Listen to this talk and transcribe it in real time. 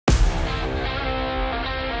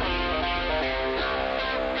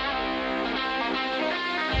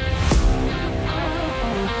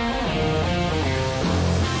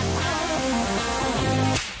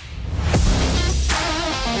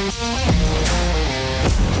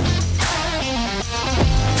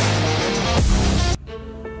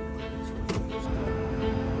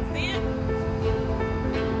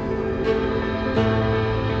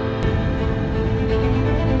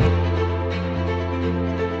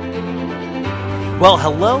Well,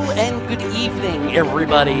 hello and good evening,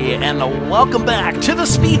 everybody, and welcome back to the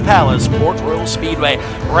Speed Palace, Port Royal Speedway,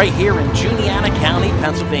 right here in Juniata County,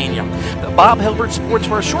 Pennsylvania. The Bob Hilbert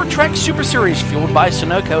Sportswear Short Track Super Series, fueled by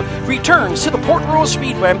Sunoco, returns to the Port Royal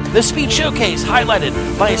Speedway. The Speed Showcase, highlighted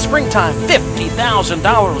by a springtime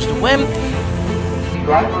 $50,000 to win.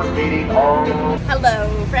 Drivers meeting all.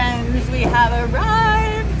 Hello, friends. We have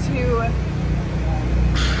arrived to,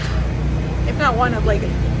 if not one of like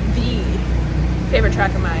the favorite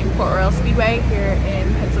track of mine, Port Royal Speedway here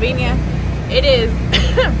in Pennsylvania. It is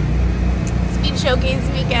Speed Showcase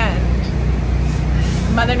weekend.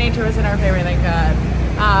 Mother Nature was in our favor, thank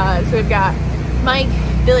God. So we've got Mike,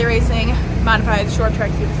 Billy Racing, Modified Short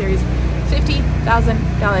Track Super Series,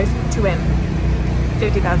 $50,000 to win.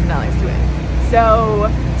 $50,000 to win.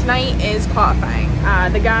 So tonight is qualifying.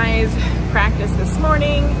 The guys practiced this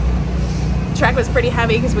morning. The track was pretty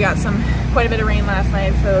heavy because we got quite a bit of rain last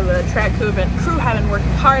night, so the track crew have been working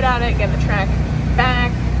hard at it, getting the track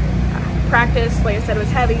back. Practice, like I said, was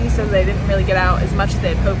heavy, so they didn't really get out as much as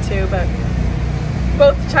they'd hoped to, but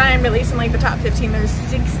both time, at least in like the top 15, there's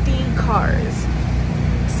 60 cars,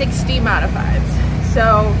 60 modifieds.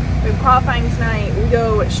 So we're qualifying tonight. We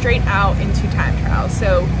go straight out into time trials.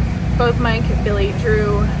 So both Mike and Billy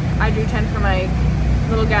drew. I drew 10 for Mike.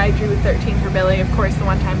 Little guy drew 13 for Billy. Of course, the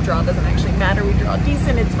one-time draw doesn't actually matter. We draw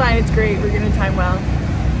decent. It's fine. It's great. We're going to time well.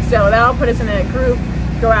 So that'll put us in a group,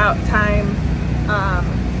 go out, time,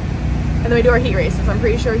 and then we do our heat races. I'm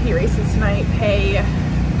pretty sure heat races tonight pay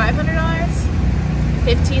 $500,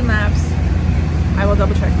 15 laps. I will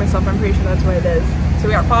double check myself. I'm pretty sure that's what it is. So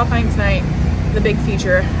we are qualifying tonight. The big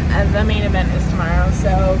feature and the main event is tomorrow.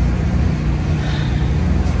 So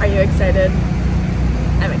are you excited?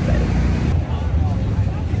 I'm excited.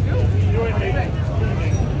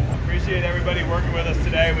 Appreciate everybody working with us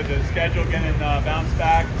today with the schedule getting bounced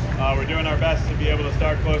back. We're doing our best to be able to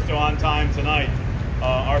start close to on time tonight.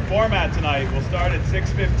 Our format tonight will start at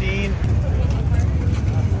 6:15.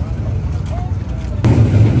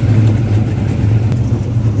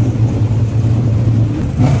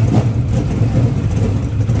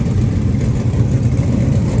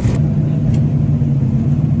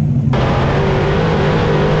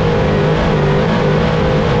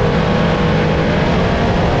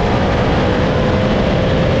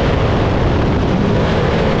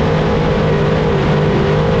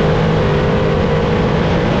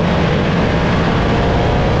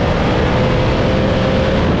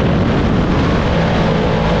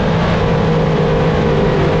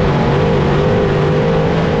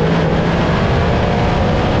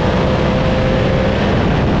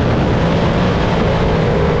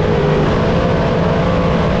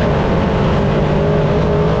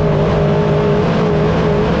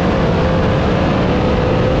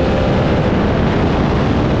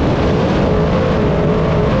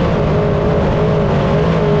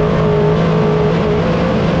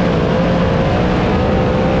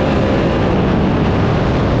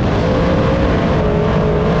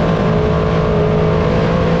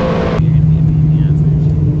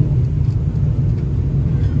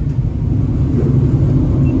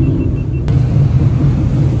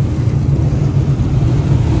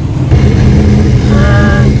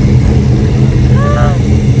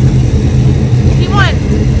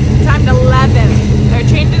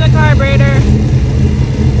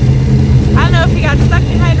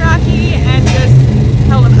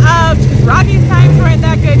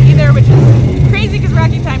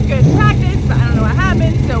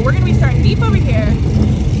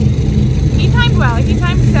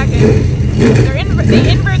 They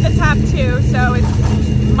invert the top two, so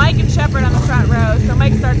it's Mike and Shepard on the front row. So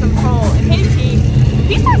Mike starts on pole, and his team,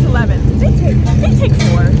 he starts 11th. They take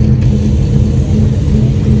 4.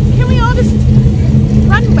 Can we all just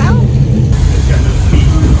run well?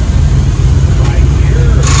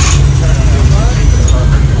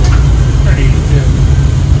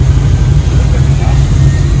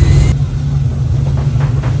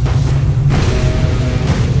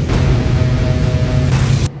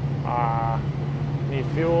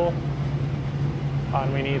 Fuel,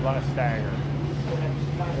 and we need less stagger.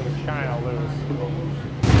 We're kind of loose.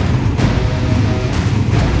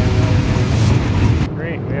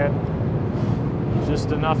 Great, we had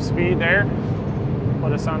just enough speed there,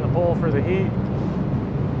 put us on the pole for the heat,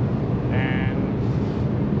 and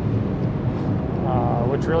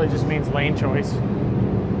which really just means lane choice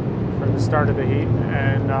for the start of the heat.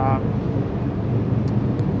 And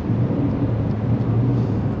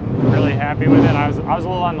really happy with it. I was a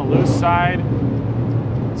little on the loose side,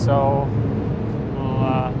 so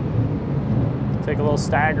we'll take a little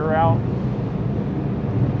stagger out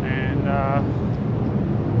and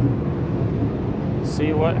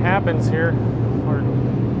see what happens here. We're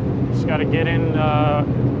just got to get in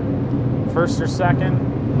first or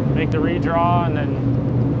second, make the redraw, and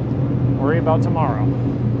then worry about tomorrow.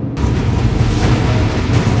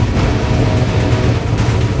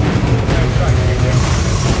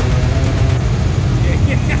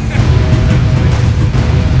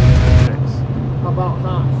 How about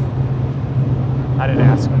Haas? I didn't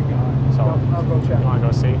ask him, so I'll go check. You want to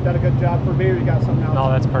go see? Is that a good job for me, or you got something else? No,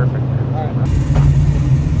 that's perfect. All right.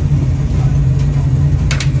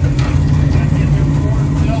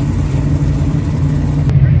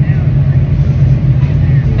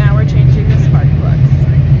 Now we're changing the spark plugs.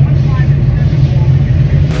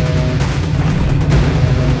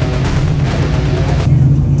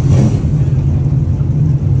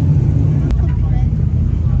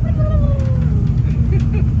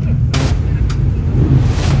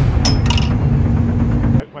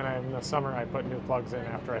 In the summer, I put new plugs in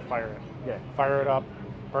after I fire it. Yeah. Fire it up,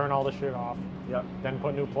 burn all the shit off. Yep. Then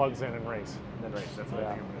put new plugs in and race. Then race. That's what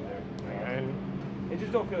I think I'm gonna do. Yeah. And it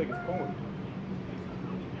just don't feel like it's pulling.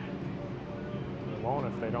 it won't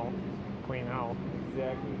if they don't clean out.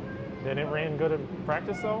 Exactly. Did it ran good in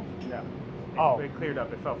practice though? No. Oh. It cleared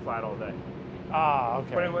up. It felt flat all day. Ah,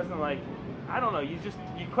 okay. But it wasn't like, I don't know. You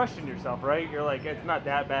question yourself, right? You're like, it's not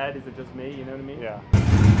that bad. Is it just me? You know what I mean? Yeah.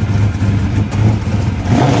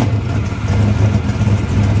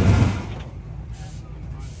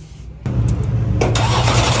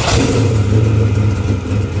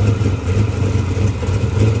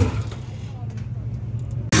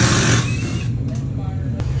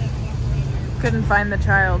 Couldn't find the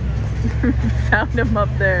child. Found him up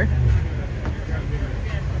there.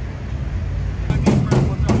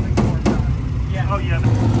 Yeah. Oh yeah.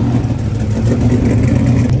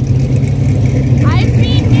 I've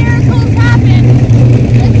seen miracles happen.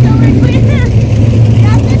 Let's go right clear. We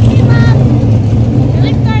got 15 laps.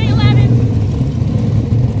 Billy's starting 11.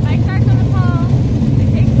 Mike starts on the pole. They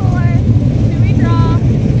take 4. 2 redraw.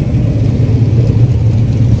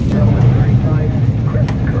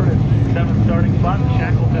 Seventh starting spot.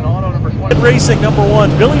 Shackleton Auto number 20. Racing number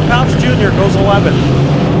 1, Billy Pauch Jr. goes 11.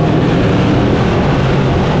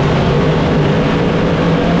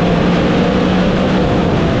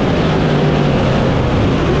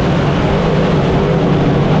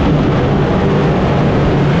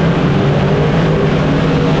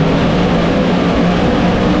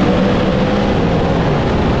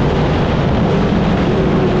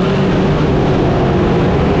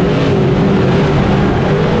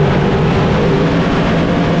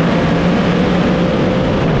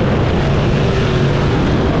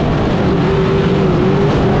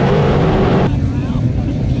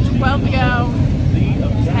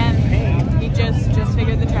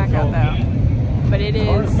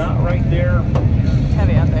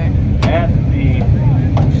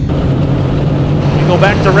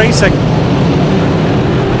 Back to racing.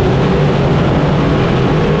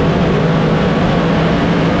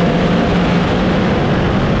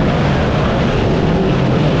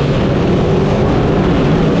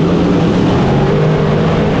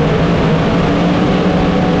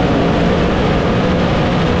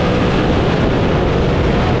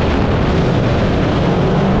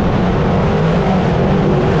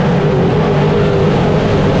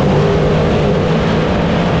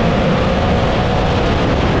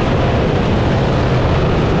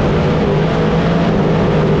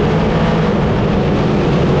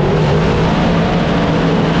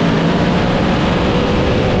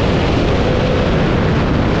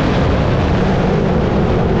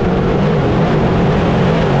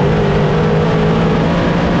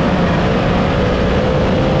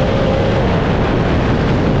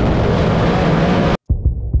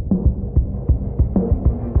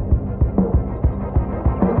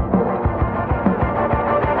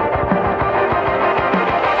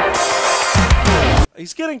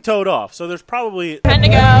 He's getting towed off, so there's probably 10 to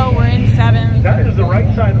go. We're in 7th. That is the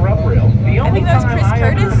right side rough rail. The I think that was Chris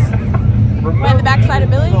Curtis. Went the backside of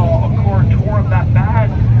Billy. A cord tore up that bad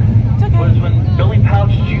It's okay. was when Billy Pauch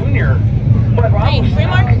Jr. Hey, 3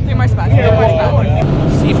 more spots. 3 more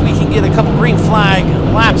spots. see if we can get a couple green flag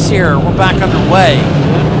laps here. We're back underway.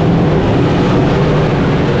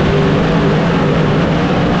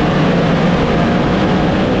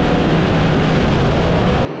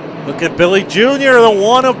 Look at Billy Jr. The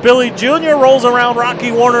one of Billy Jr. rolls around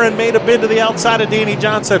Rocky Warner and made a bid to the outside of Danny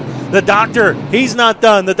Johnson. The doctor, he's not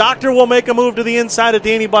done. The doctor will make a move to the inside of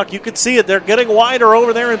Danny Buck. You can see it. They're getting wider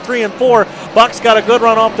over there in 3 and 4. Buck's got a good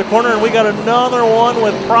run off the corner, and we got another one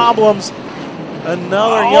with problems.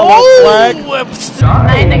 Another yellow flag.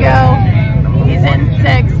 9 to go. He's in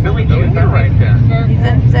 6th. Billy Jr. right there. He's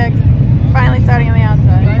in 6th. Finally starting on the outside.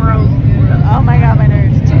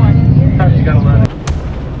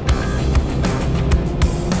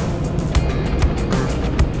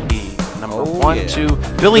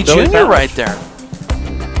 Billy Billy Jr. Pauch. right there.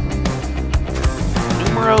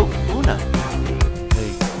 Numero uno.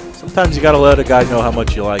 Hey, sometimes you got to let a guy know how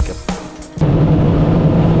much you like him.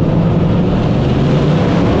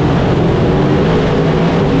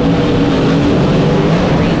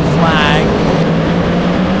 Green flag.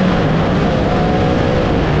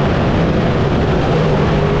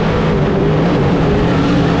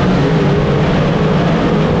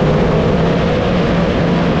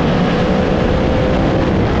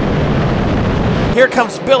 Here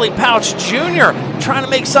comes Billy Pauch Jr. trying to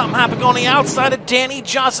make something happen on the outside of Danny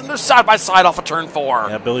Johnson. They're side by side off of turn 4.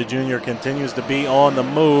 Yeah, Billy Jr. continues to be on the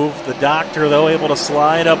move. The doctor, though, able to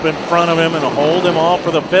slide up in front of him and hold him off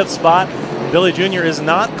for the 5th spot. Billy Jr. is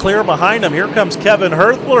not clear behind him. Here comes Kevin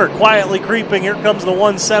Herthler quietly creeping. Here comes the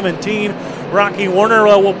 117. Rocky Warner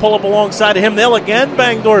will pull up alongside of him. They'll again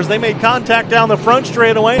bang doors. They made contact down the front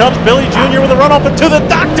straightaway. Comes Billy Jr. with a runoff into the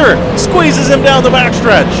doctor. Squeezes him down the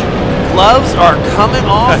backstretch. Gloves are coming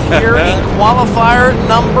off here in qualifier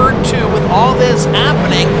number 2 with all this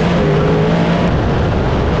happening.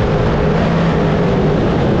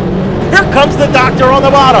 Here comes the doctor on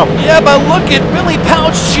the bottom. Yeah, but look at Billy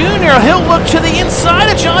Pauch Jr. He'll look to the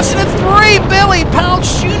inside of Johnson at 3. Billy Pauch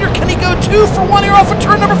Jr. Can he go 2 for 1 here off of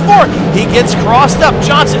turn number 4? He gets crossed up.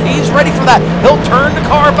 Johnson, he's ready for that. He'll turn the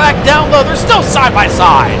car back down low. They're still side by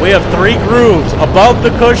side. We have 3 grooves, above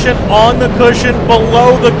the cushion, on the cushion,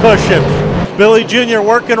 below the cushion. Billy Jr.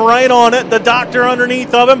 working right on it. The doctor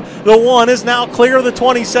underneath of him. The 1 is now clear of the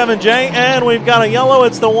 27J, and we've got a yellow.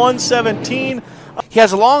 It's the 117. He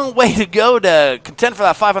has a long way to go to contend for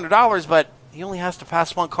that $500, but he only has to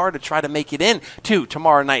pass 1 car to try to make it in to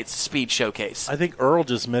tomorrow night's speed showcase. I think Earl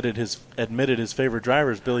just admitted his favorite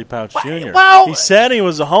driver is Billy Pauch Jr. Well, he said he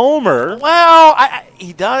was a homer. Well,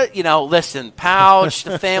 he does. You know, listen, Pauch,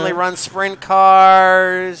 the family runs sprint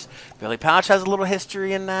cars. Billy Pauch has a little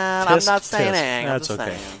history in that. Tisk, I'm not saying tisk. anything. That's I'm just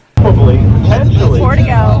okay. saying. Probably, potentially, 4 to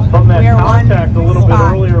go. from that We are 1 contact a little bit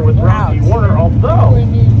spot earlier with Rocky out. Warner, although,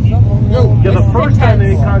 yeah, the first time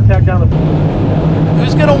they made contact down the...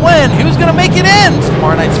 Who's going to win? Who's going to make it in?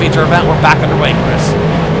 Tomorrow night's feature event. We're back underway, Chris.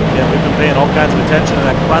 Yeah, we've been paying all kinds of attention to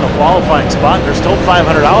that final qualifying spot. There's still $500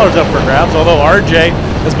 up for grabs, although RJ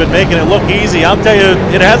has been making it look easy. I'll tell you,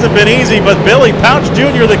 it hasn't been easy, but Billy Pauch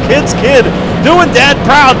Jr., the kid's kid, doing Dad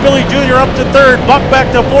proud. Billy Jr. up to 3rd, Buck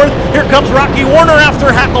back to 4th. Here comes Rocky Warner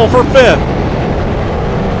after Hackle for 5th.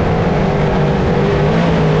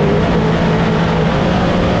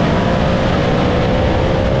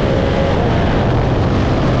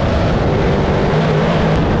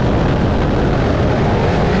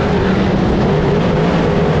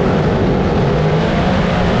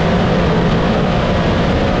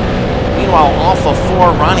 Meanwhile, off of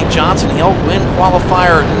 4, Ronnie Johnson, he'll win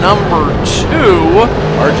qualifier number 2.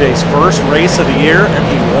 RJ's first race of the year, and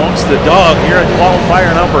he walks the dog here at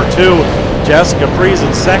qualifier number 2. Jessica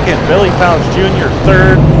Friesen 2nd, Billy Pauch Jr.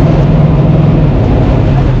 3rd.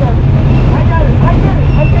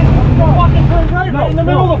 Right in the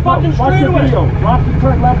middle of the fucking straightaway. Rocky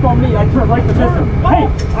turned left on me. I turned right to miss him. Hey,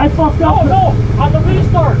 I fucked up. No, on the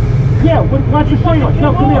restart. Yeah, watch the straightaway.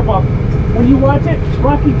 No, come here, Bob. When you watch it,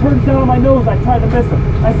 Rocky turns down on my nose. I tried to miss him.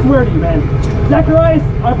 I swear to you, man. Zacharias,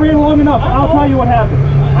 I ran long enough. I'll tell you what happened.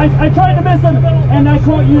 I tried to miss him, and I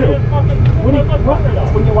caught you. When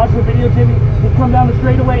you watch the video, Jimmy, he come down the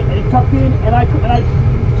straightaway, and he tucked in, and I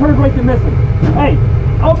turned right to miss him. Hey,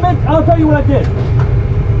 I'll tell you what I did.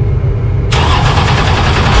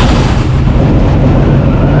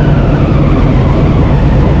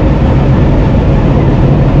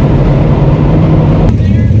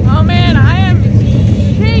 Oh man, I am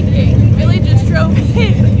shaking. Billy just drove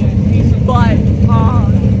his butt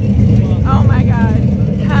off. Oh my god.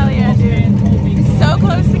 Hell yeah, dude. So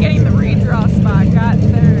close to getting the redraw spot. Got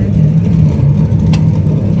 3rd.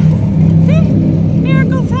 See?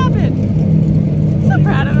 Miracles happen. So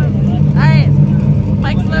proud of him. Alright.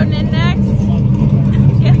 Mike's loading in next.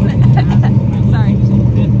 Sorry.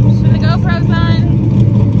 Put the GoPros on.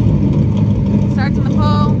 Starts on the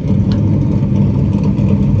pole.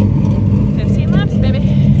 15 laps, baby.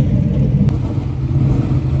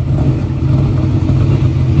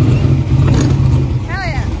 Hell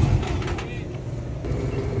yeah.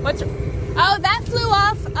 Oh, that flew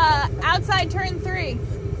off outside turn 3.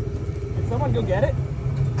 Can someone go get it?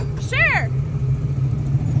 Sure.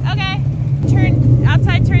 Okay.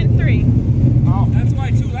 Outside turn 3. Oh, that's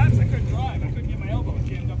why 2 laps I couldn't drive. I couldn't get my elbow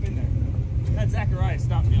jammed up in there. That Zacharias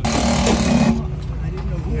stopped me on that. I didn't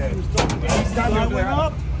know who he was talking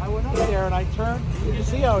about. I went up there and I turned. You can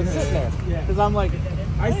see I was sitting there. Because I'm like,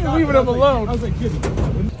 I ain't leaving him alone. I was like,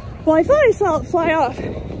 Well, I thought I saw it fly off.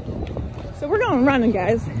 So we're going running,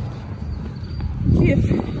 guys. See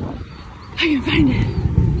if I can find it.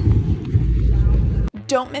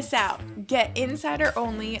 Don't miss out. Get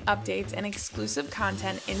insider-only updates and exclusive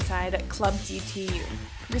content inside Club DTU.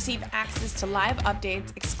 Receive access to live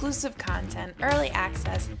updates, exclusive content, early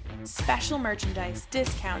access, special merchandise,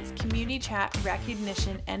 discounts, community chat,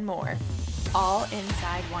 recognition, and more. All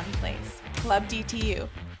inside one place. Club DTU.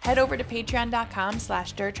 Head over to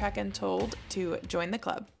patreon.com/DirtTrekUntold to join the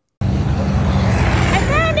club. I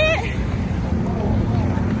found it!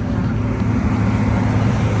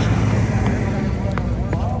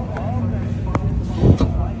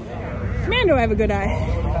 Man, do I have a good eye.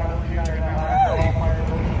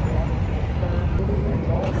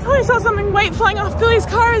 I thought I saw something white flying off Billy's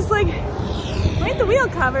car. It's like right the wheel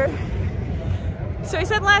cover. So he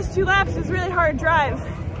said last 2 laps is really hard drive.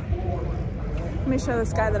 Let me show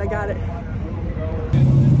this guy that I got it.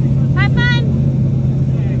 Have fun!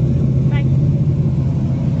 Bye.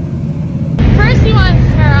 First he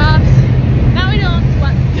wants tear-offs. Now he don't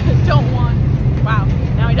want. Wow.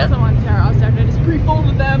 Now he doesn't want tear-offs after I just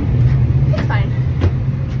pre-folded them. It's fine.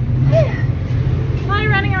 A lot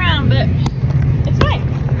of running around, but it's fine.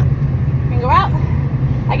 We can go out.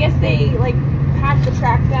 I guess they like packed the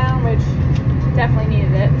track down, which definitely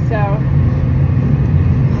needed it. So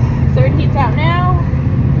 3rd heat's out now,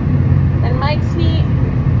 then Mike's heat,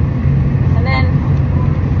 and then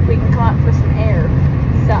we can come up for some air.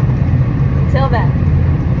 So until then.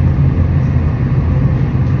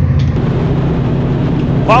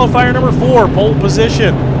 Qualifier number 4, pole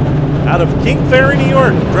position. Out of King Ferry, New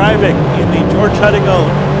York, driving in the George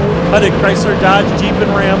Huddig-owned Huddig Chrysler Dodge Jeep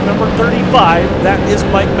and Ram number 35, that is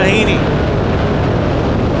Mike Mahaney.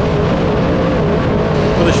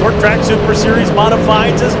 For the Short Track Super Series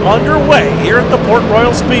Modifieds is underway here at the Port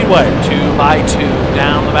Royal Speedway. 2x2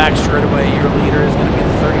 down the back straightaway. Your leader is going to be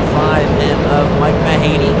the 35 in of Mike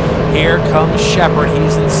Mahaney. Here comes Shepard.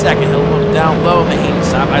 He's in second. He'll look down low. Mahaney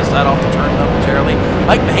side by side off the turn momentarily.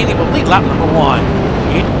 Mike Mahaney will lead lap number 1.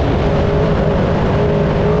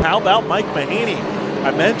 How about Mike Mahaney?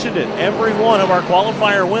 I mentioned it. Every one of our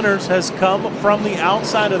qualifier winners has come from the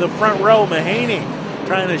outside of the front row. Mahaney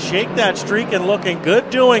trying to shake that streak and looking good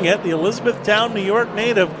doing it. The Elizabethtown, New York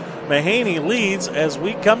native Mahaney leads as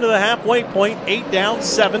we come to the halfway point. 8 down,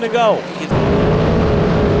 7 to go.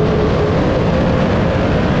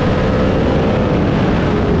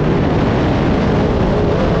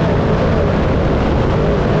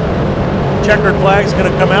 Checkered flag's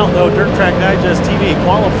going to come out, though. Dirt Track Digest TV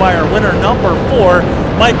qualifier winner number 4,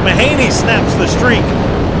 Mike Mahaney, snaps the streak.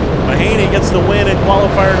 Mahaney gets the win in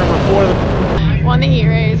qualifier number 4. Won the heat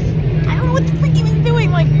race. I don't know what the freak he was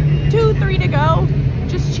doing. Like 2-3 to go,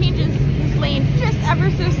 just changes his lane just ever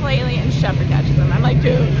so slightly, and Shepard catches him. I'm like,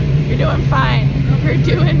 dude, you're doing fine. You're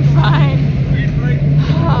doing fine.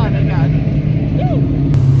 Oh my God. Yay.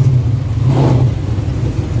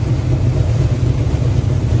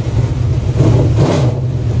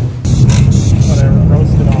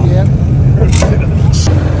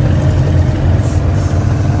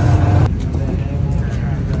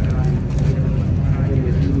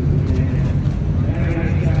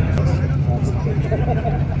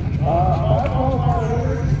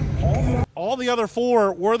 All the other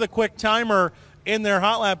 4 were the quick timer in their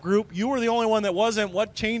hot lap group. You were the only one that wasn't.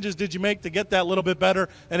 What changes did you make to get that little bit better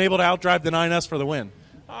and able to outdrive the 9S for the win?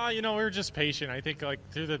 You know, we were just patient. I think like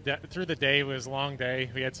through the day, it was a long day.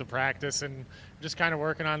 We had some practice and just kind of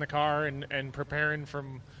working on the car and preparing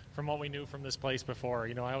from what we knew from this place before.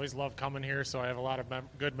 You know, I always love coming here, so I have a lot of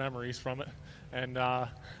good memories from it. And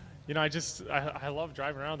you know, I love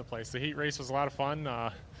driving around the place. The heat race was a lot of fun.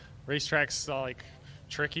 Racetrack's like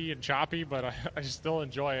tricky and choppy, but I still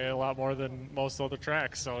enjoy it a lot more than most other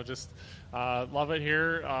tracks. So just love it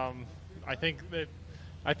here. I think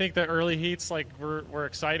the early heats like were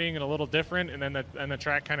exciting and a little different, and then the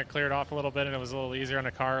track kind of cleared off a little bit, and it was a little easier on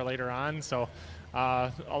the car later on. So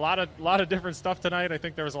a lot of different stuff tonight. I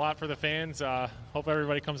think there was a lot for the fans. Hope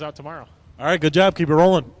everybody comes out tomorrow. All right, good job. Keep it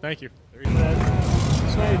rolling. Thank you.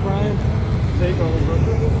 Sorry, Brian. Take over.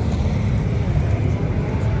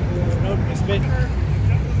 Nope, it's big.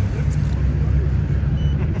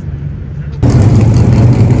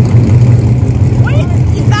 Wait,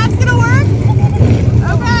 that's gonna work?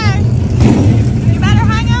 Okay. You better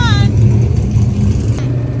hang on.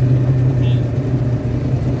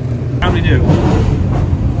 How'd we do?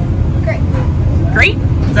 Great. Great?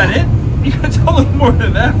 Is that it? You gotta tell us more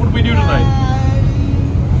than that. What did we do tonight?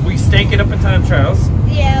 We stank it up in time trials.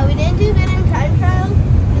 Yeah, we didn't do good in time trials.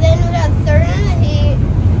 Then we got 3rd in the heat.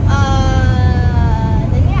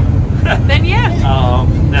 Then yeah. Then yeah.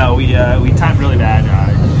 No, we timed really bad.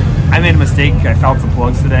 I made a mistake. I fouled some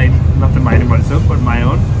plugs today. Nothing by anybody's hook, but my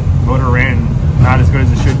own. Motor ran not as good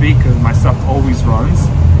as it should be because my stuff always runs.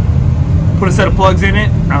 Put a set of plugs in it.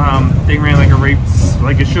 Thing ran like a race,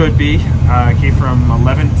 like it should be. Came from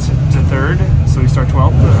 11th to 3rd, so we start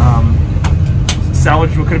 12th.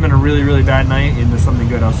 Salvage could have been a really, really bad night into something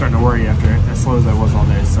good. I was starting to worry after as slow as I was all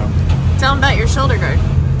day. So tell them about your shoulder guard.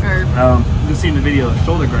 Or you'll see in the video, the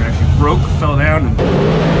shoulder guard actually broke, fell down, and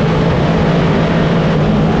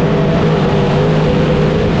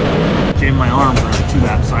jammed my arm for like 2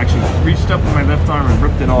 laps. So I actually reached up with my left arm and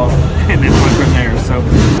ripped it off, and then went from there. So.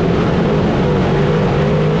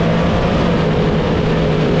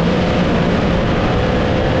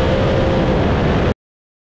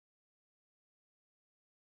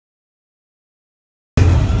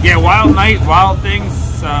 Yeah, wild night, wild things.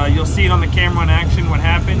 You'll see it on the camera in action what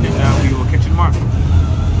happened, and we will catch you tomorrow.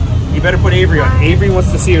 You better put Avery on. Avery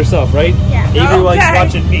wants to see herself, right? Yeah. Avery likes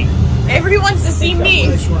watching me. Avery wants to see me. I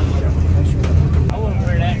want to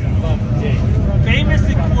wear that in famous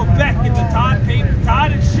in Quebec in the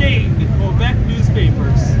Todd and Shane Quebec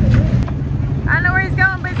newspapers. I don't know where he's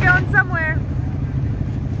going, but he's going somewhere.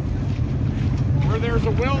 Where there's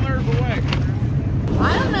a will, there's a way.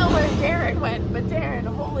 I don't know where Darren went, but Darren,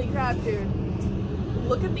 holy crap, dude.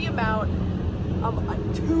 Look at the amount of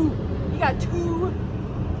he got 2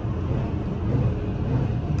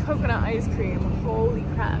 coconut ice cream. Holy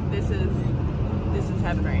crap, this is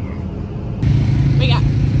heaven right here. What we got?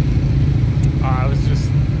 I was just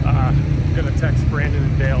gonna text Brandon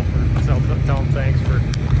and Dale for tell them thanks for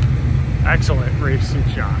excellent race suit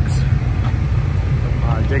shocks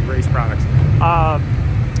from Dig Race Products.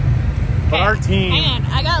 But our team... Hang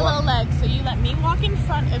on, I got little legs, so you let me walk in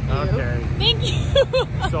front of you. Okay. Thank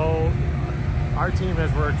you. So, our team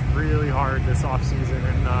has worked really hard this off-season,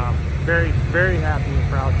 and very, very happy and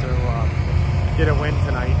proud to get a win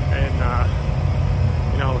tonight, and,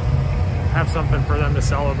 you know, have something for them to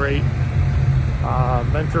celebrate.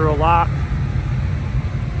 Been through a lot.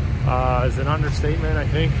 Is an understatement, I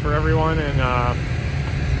think, for everyone, and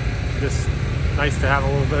just nice to have a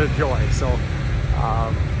little bit of joy. So,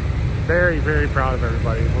 very, very proud of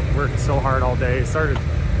everybody. Worked so hard all day. Started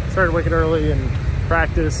wicked early in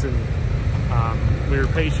practice, and we were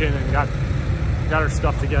patient and got our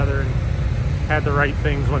stuff together and had the right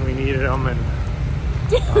things when we needed them. And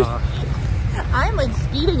I'm like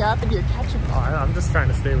speeding up and you're catching me. I'm just trying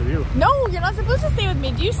to stay with you. No, you're not supposed to stay with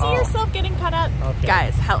me. Do you see yourself getting cut up? Okay.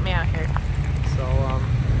 Guys, help me out here. So, all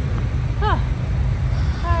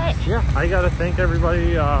right. Yeah, I gotta thank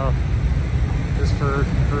everybody just for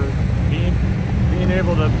being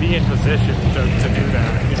able to be in position to do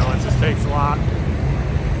that. You know, it just takes a lot.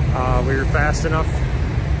 We were fast enough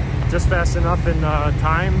in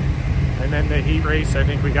time, and then the heat race, I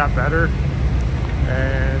think we got better,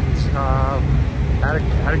 and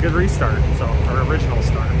had a good restart, so our original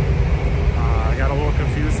start. I got a little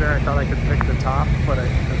confused there. I thought I could pick the top, but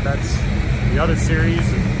that's the other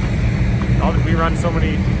series. And we run so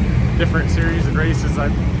many different series of races, I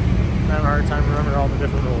have a hard time remembering all the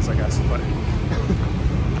different rules, I guess. But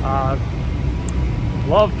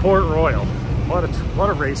love Port Royal. What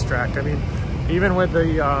a racetrack. I mean, even with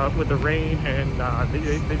the rain, and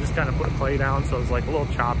they just kind of put clay down, so it's like a little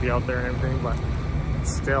choppy out there and everything. But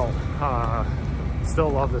still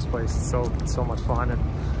love this place. It's so much fun, and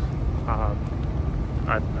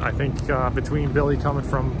I think between Billy coming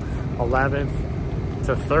from 11th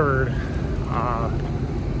to 3rd,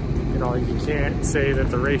 you know, you can't say that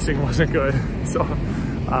the racing wasn't good. So,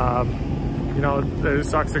 you know, it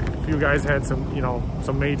sucks. A few guys had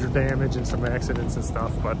some major damage and some accidents and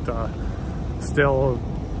stuff, but still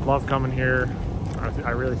love coming here.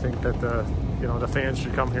 I really think that the fans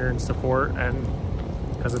should come here and support, and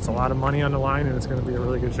because it's a lot of money on the line, and it's going to be a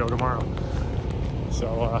really good show tomorrow.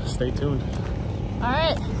 So stay tuned. All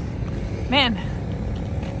right, man.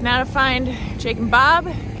 Now to find Jake and Bob.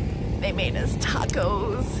 They made us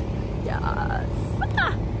tacos. Yes.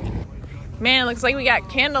 Ah. Man, looks like we got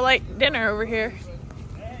candlelight dinner over here.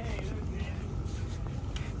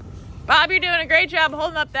 Bob, you're doing a great job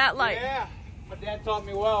holding up that light. Yeah, my dad taught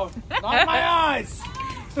me well. Not my eyes.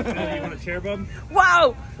 You want a chair, bub?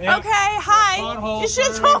 Wow. Yeah. Okay, hi. You should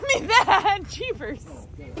have told me that. Jeepers.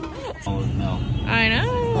 Oh, no. I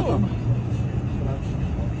know.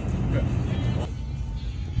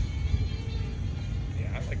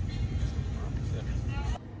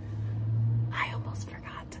 I almost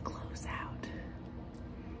forgot to close out.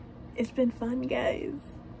 It's been fun, guys.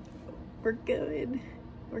 We're good.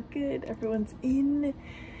 We're good. Everyone's in.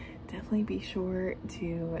 Definitely be sure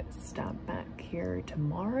to stop back here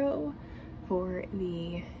tomorrow for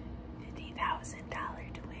the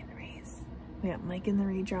 $50,000 to win race. We got Mike in the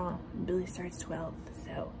redraw. Billy starts 12th,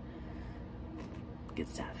 so good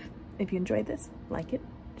stuff. If you enjoyed this, like it,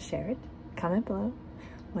 share it, comment below,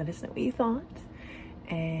 let us know what you thought,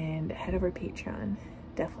 and head over to Patreon.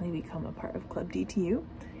 Definitely become a part of Club DTU,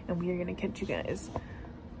 and we are going to catch you guys